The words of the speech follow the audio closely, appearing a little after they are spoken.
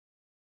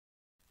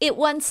It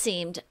once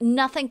seemed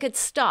nothing could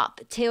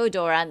stop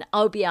Teodorín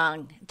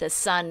Obiang, the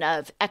son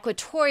of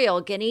Equatorial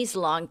Guinea's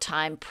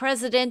longtime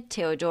president,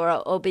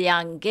 Teodorín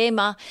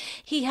Obiang.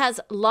 He has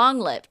long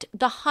lived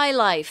the high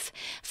life,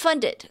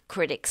 funded,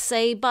 critics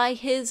say, by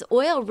his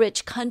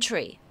oil-rich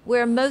country,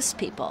 where most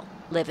people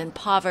live in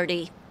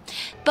poverty.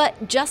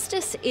 But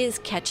justice is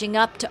catching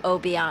up to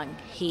Obiang.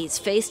 He's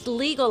faced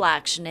legal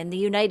action in the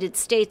United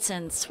States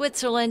and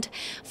Switzerland,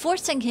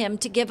 forcing him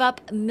to give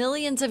up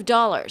millions of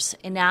dollars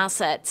in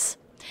assets.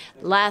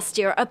 Last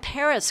year, a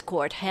Paris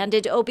court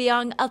handed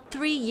Obiang a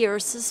 3-year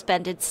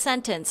suspended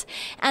sentence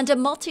and a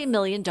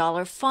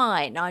multimillion-dollar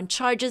fine on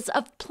charges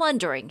of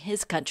plundering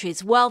his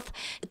country's wealth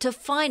to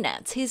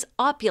finance his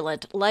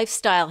opulent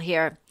lifestyle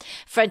here.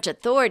 French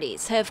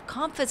authorities have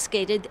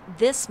confiscated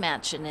this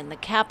mansion in the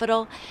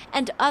capital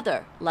and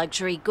other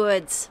luxury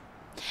goods.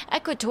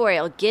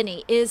 Equatorial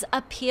Guinea is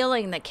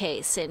appealing the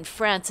case in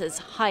France's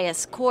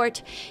highest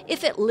court.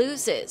 If it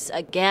loses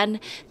again,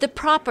 the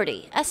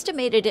property,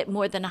 estimated at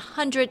more than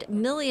 $100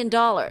 million,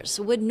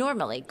 would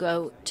normally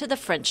go to the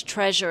French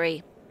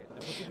treasury.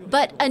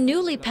 But a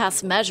newly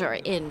passed measure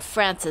in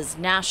France's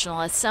National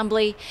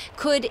Assembly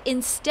could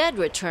instead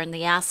return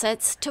the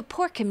assets to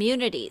poor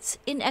communities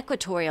in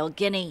Equatorial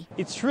Guinea.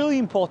 It's really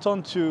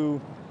important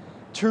to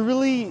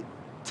really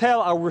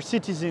tell our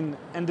citizens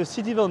and the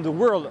citizens of the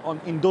world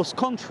in those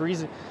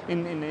countries,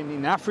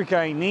 in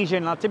Africa, in Asia,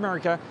 in Latin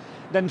America,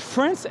 that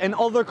France and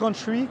other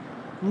countries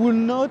will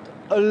not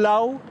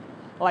allow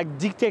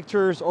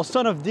dictators or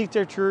sons of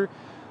dictators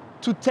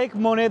to take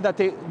money that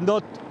is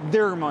not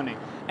their money,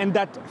 and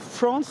that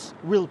France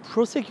will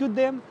prosecute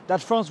them, that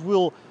France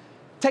will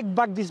take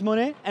back this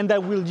money, and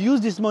that will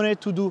use this money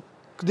to do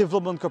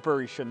development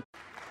cooperation.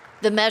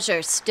 The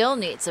measure still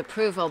needs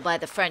approval by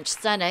the French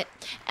Senate.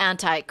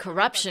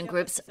 Anti-corruption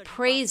groups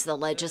praise the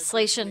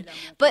legislation,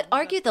 but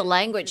argue the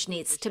language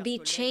needs to be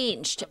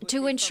changed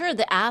to ensure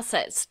the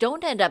assets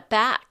don't end up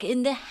back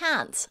in the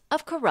hands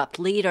of corrupt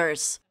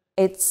leaders.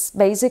 It's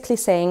basically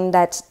saying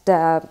that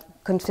the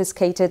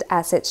confiscated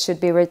assets should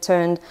be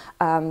returned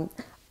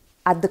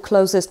at the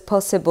closest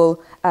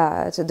possible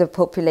to the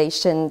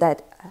population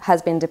that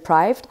has been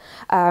deprived.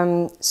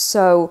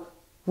 So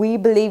we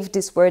believe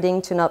this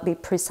wording to not be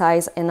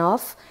precise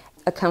enough.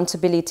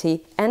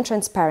 Accountability and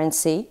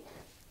transparency,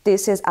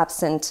 this is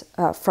absent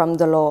from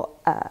the law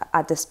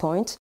at this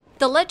point.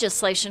 The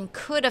legislation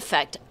could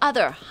affect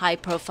other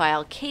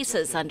high-profile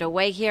cases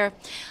underway here,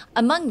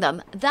 among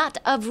them that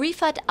of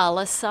Rifat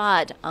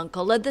al-Assad,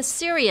 uncle of the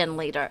Syrian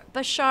leader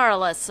Bashar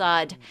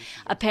al-Assad.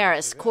 A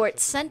Paris court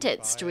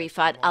sentenced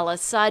Rifat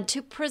al-Assad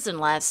to prison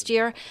last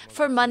year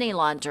for money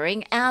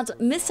laundering and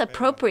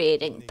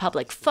misappropriating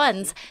public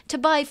funds to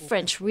buy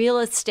French real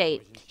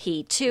estate.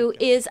 He, too,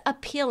 is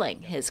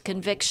appealing his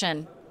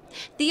conviction.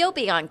 The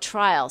Obiang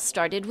trial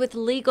started with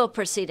legal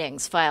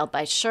proceedings filed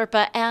by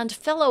Sherpa and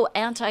fellow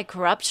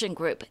anti-corruption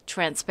group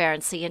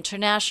Transparency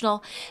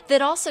International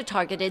that also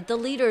targeted the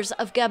leaders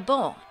of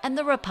Gabon and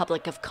the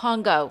Republic of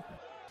Congo.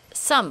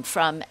 Some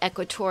from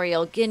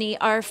Equatorial Guinea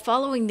are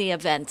following the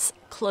events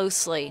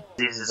closely.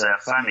 This is a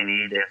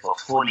family that for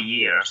 40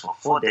 years, for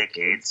 4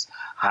 decades,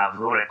 have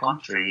ruled a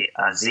country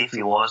as if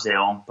it was their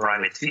own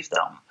private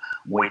fiefdom,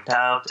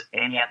 without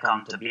any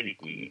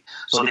accountability.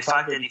 So the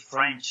fact that the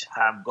French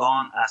have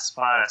gone as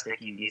far as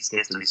taking this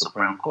case to the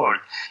Supreme Court,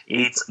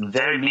 it's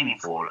very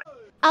meaningful.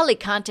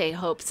 Alicante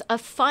hopes a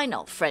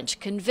final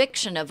French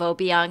conviction of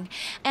Obiang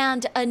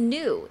and a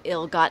new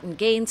ill-gotten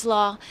gains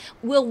law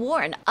will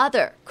warn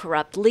other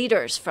corrupt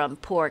leaders from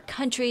poor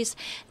countries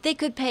they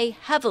could pay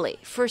heavily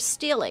for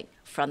stealing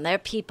from their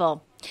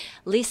people.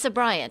 Lisa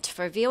Bryant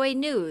for VOA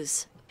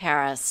News,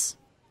 Paris.